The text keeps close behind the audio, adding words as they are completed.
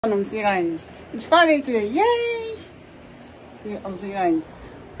See you guys. It's Friday today. Yay! See you guys.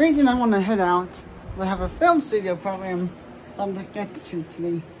 Reason I want to head out. I have a film studio program I'm to get to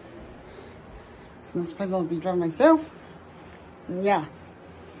today. So I suppose I'll be driving myself. And yeah.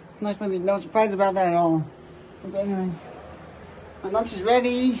 Like really no surprise about that at all. So anyways, my lunch is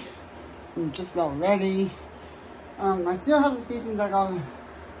ready. I'm just about ready. I still have a few things I gotta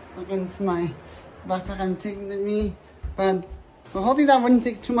look into my backpack I'm taking with me, but hopefully that wouldn't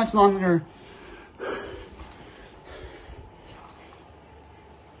take too much longer.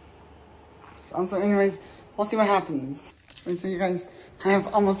 So anyways, we'll see what happens. So you guys, I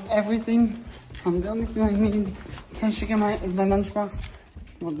have almost everything. The only thing I need to get is my lunchbox.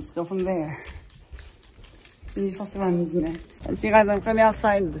 We'll just go from there. You shall see what happens next. So you guys, I'm currently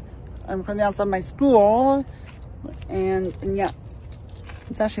outside. I'm currently outside my school, and yeah.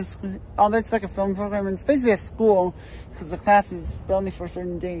 It's actually a school. Oh, that's like a film program, and it's basically a school because the class is only for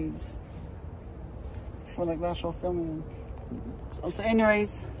certain days for like the actual filming. So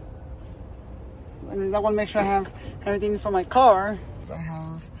anyways, I want to make sure I have everything for my car. So I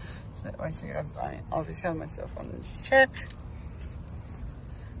have, I see, I obviously have my cell phone. Just check.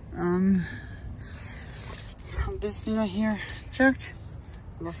 This thing right here, check.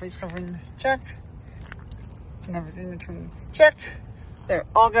 My face covering, check. And everything in between, check. They're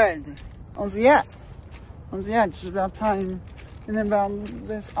all good. So yeah, it's just about time. And then about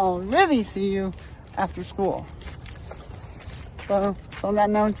this, I'll really see you after school. So on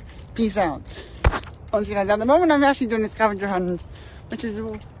that note, peace out. So you guys, at the moment I'm actually doing a scavenger hunt, which is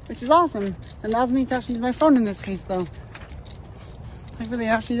awesome. It allows me to actually use my phone in this case though. It really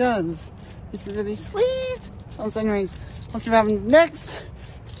actually does. This is really sweet. So anyways, we'll see what happens next.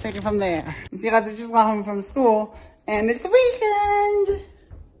 Just take it from there. So you guys, I just got home from school. And it's the weekend!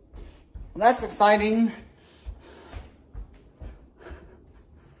 Well, that's exciting.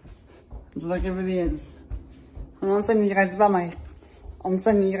 It's like it really is. And I'm sending you guys about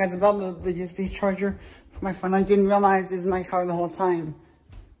the USB charger for my phone. I didn't realize this is my car the whole time.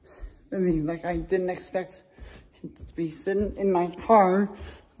 Really, like I didn't expect it to be sitting in my car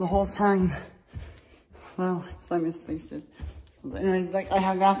the whole time. So I misplaced it. So anyways, like I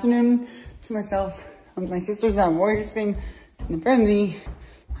have the afternoon to myself. My sister's at a Warriors game, and apparently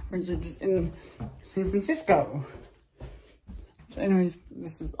my friends are just in San Francisco. So anyways,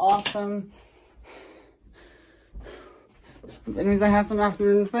 this is awesome. So anyways, I have some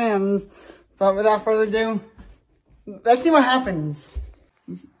afternoon plans, but without further ado, let's see what happens.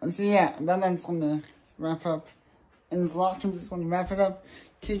 So yeah, but that's gonna wrap up. In vlog terms, it's gonna wrap it up.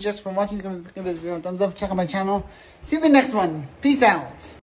 Thank you just for watching. Give this video a thumbs up, check out my channel. See you in the next one. Peace out.